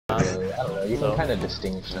Really, I don't know. You can kind of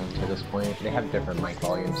distinguish them to this point. They have different mic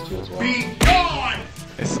volumes too as well. Be gone!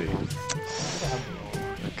 I see.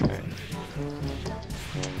 Okay.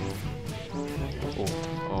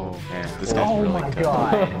 Oh man, this guy's Oh really my good.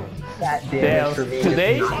 god! That damage for me.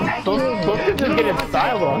 Today, Sousuke just getting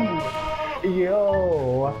style on.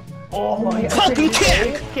 Yo! Oh my god. Falcon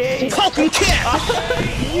kick! Falcon kick!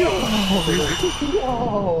 Yo!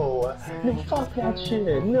 No, fuck that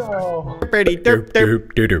shit! No! Derp derp derp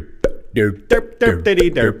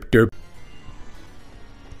derp derp derp.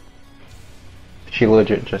 She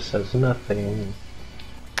legit just says nothing.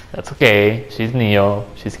 That's okay. She's Neo.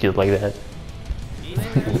 She's cute like that.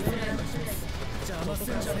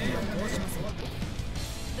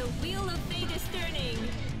 The wheel of fate is turning.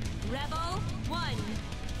 Rebel 1.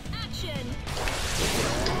 Action.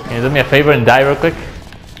 Can you do me a favor and die real quick?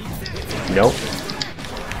 Nope.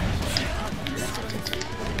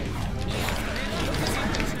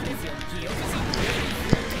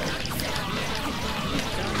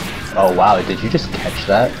 Oh wow, did you just catch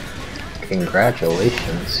that?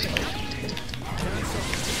 Congratulations.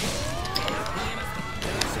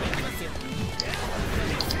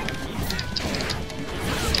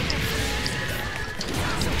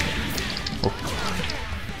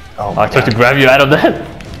 Oh, I tried to grab you out of that.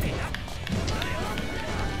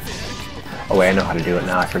 oh wait, I know how to do it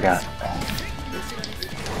now, I forgot.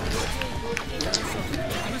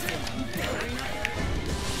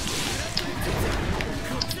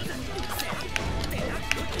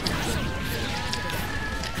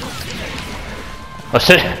 Oh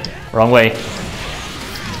shit, wrong way.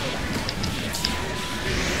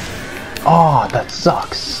 Oh, that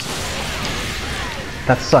sucks.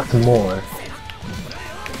 That sucks more.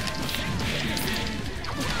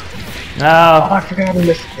 No. Oh, I forgot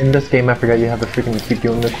in this game, I forgot you have to freaking keep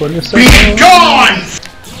doing the quarter circle. Be gone!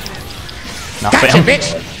 No, Gotcha, fam.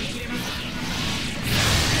 bitch!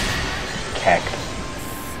 Keck.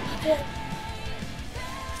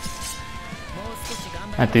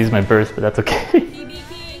 I have to use my burst, but that's okay.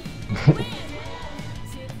 PvP.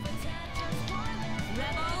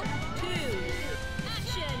 Rebel 2.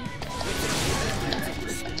 Action.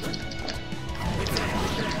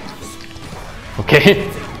 Okay.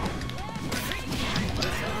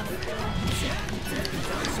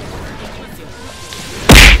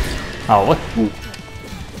 Oh, what?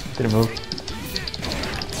 Didn't move.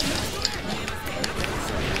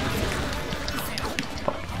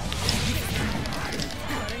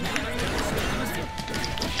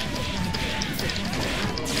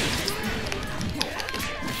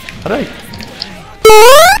 How do I?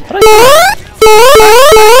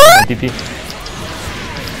 DP.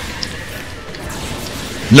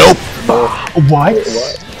 Nope! What?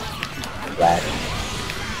 That.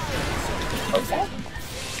 Okay.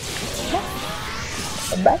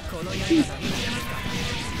 I'm back.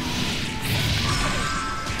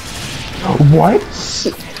 What?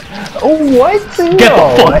 What? Get the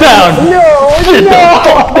fuck down! No! Get the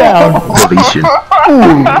fuck down! Deletion.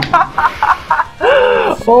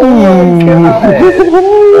 Oh my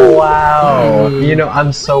god! Wow! You know,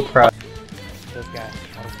 I'm so proud. This guy.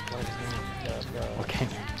 Okay.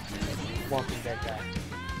 Walking dead guy.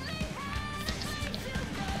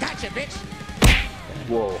 Gotcha, bitch!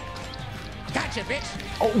 Whoa. Gotcha, bitch!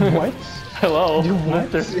 Oh, what? Hello,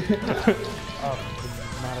 What? Mister. Oh,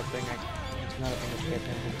 it's not a thing. It's not a thing to pay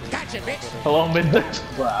attention to. Gotcha, bitch! Hello, Mister.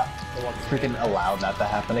 Bruh. Freaking allow that to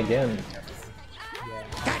happen again.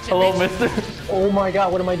 Gotcha, Hello, bitch! Mister. Oh my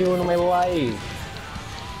god, what am I doing in my life?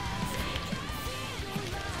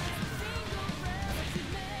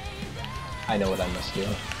 I know what I must do.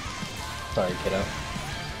 Sorry, kiddo.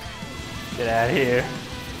 Get out of here.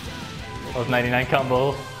 That was 99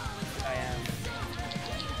 combo. I am.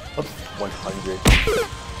 Oops, 100.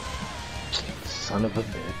 Son of a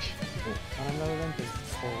bitch. On another rank is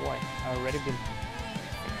for what? I already been.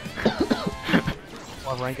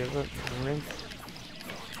 What rank is it? Rank?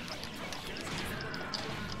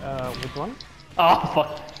 Which one? Oh, fuck.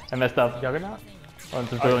 I messed up. Juggernaut? Want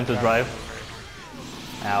to go into drive.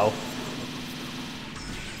 Ow.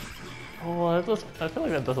 Oh, that does, I feel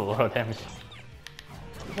like that does a lot of damage.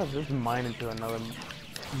 I was just mine into another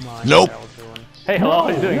mine Nope. that I was doing. Hey, hello, how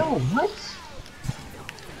you doing? No, what?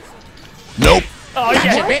 Nope! Oh, Gotcha,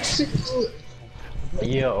 yeah! bitch!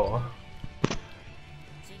 Yo.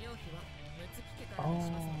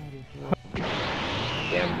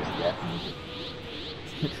 Damn, this death music.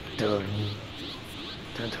 Dun.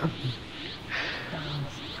 Dun, dun.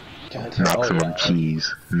 Maximum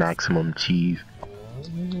cheese. Maximum cheese. The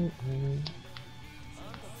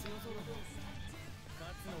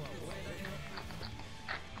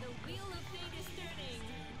wheel of fate is turning.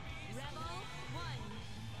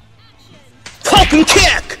 Fucking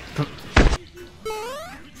kick!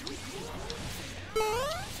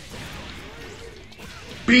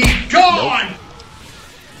 Be gone!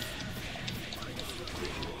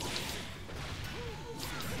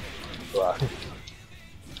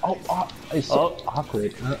 Oh, it's so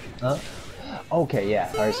awkward. Okay,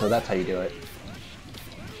 yeah. Alright, so that's how you do it.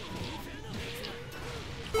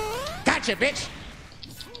 Gotcha, bitch!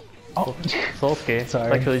 Oh, Sousuke,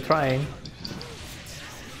 Sorry. actually trying.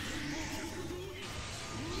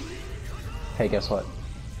 hey, guess what?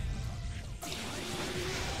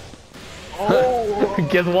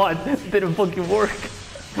 Guess what? Didn't fucking work.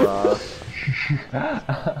 Bruh.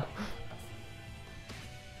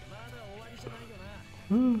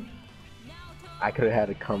 I could have had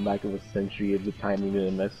a comeback of a century if the timing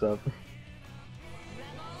didn't mess up.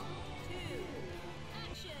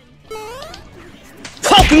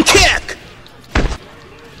 Fucking kick!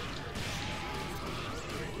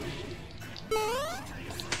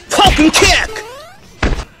 Fucking kick!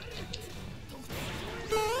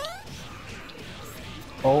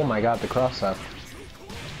 Oh my god, the cross up.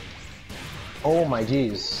 Oh my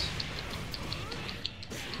jeez.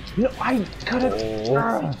 No, I could have.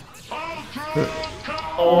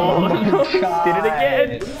 Oh my no, God. did it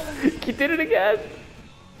again! He did it again!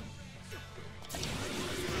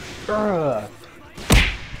 I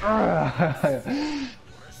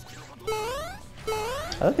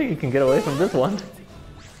don't think you can get away from this one.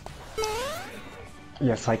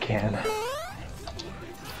 Yes, I can.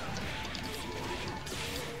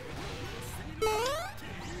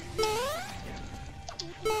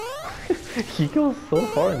 He goes so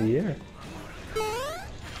far in the air.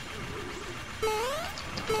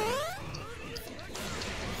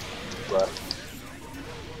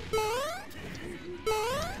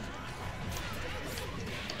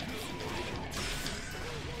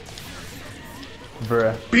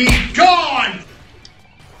 Bruh. Be gone!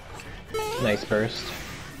 Nice burst.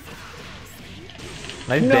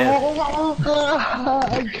 Nice dance.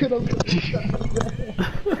 I could have.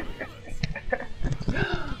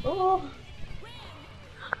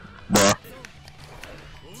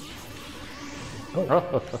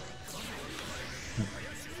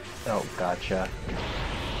 Oh, gotcha.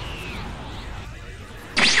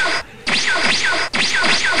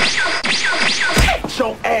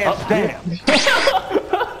 Show ass down!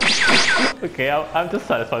 Okay, I'm just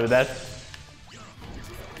satisfied with that.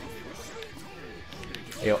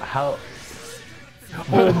 Yo, how?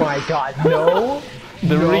 Oh my god, no!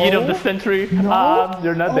 The No. read of the century. You're not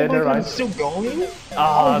dead, my god, right? it's still going?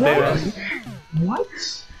 Ah, what? baby. What?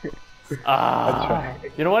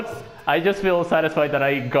 You know what? I just feel satisfied that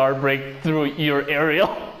I guard break through your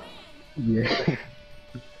aerial. Yeah.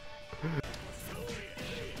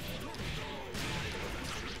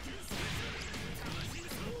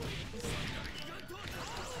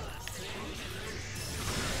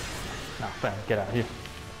 No, fam, get out of here.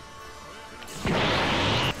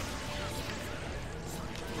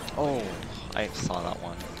 Oh, I saw that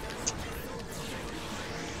one.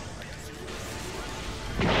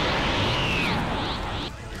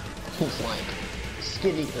 He's like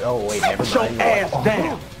skinny. Oh wait, never Show mind. ass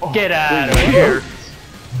down! Get out of here.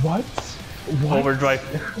 What? What? Overdrive.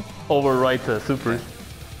 Overwrite the super.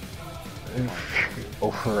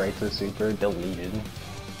 Overwrite the super. Deleted.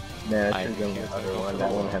 Nah, I I think I'm the other one.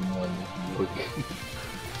 That one had more.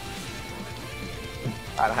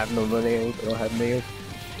 I don't have no nails. I don't have nails.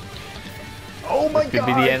 Oh my This could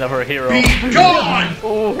be the end of her hero. Be gone!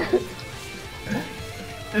 Oh.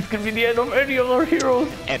 This could be the end of any of our heroes.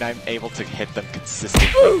 And I'm able to hit them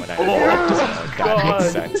consistently when I that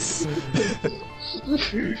God. makes sense.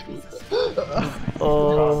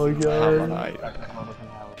 Oh my god. Alright.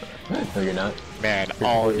 No, you're not. Man,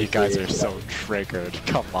 all of you guys are so triggered.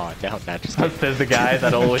 Come on, now that just Says the guy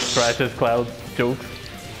that always trashes Cloud's jokes.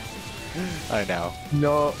 I know.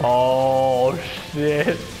 No. Oh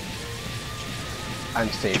shit. I'm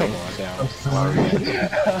saving. Come on now. I'm sorry.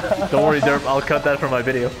 Don't worry, Derp, I'll cut that from my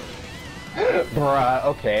video. Bruh,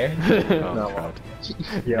 okay. Oh, No. God.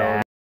 Yo.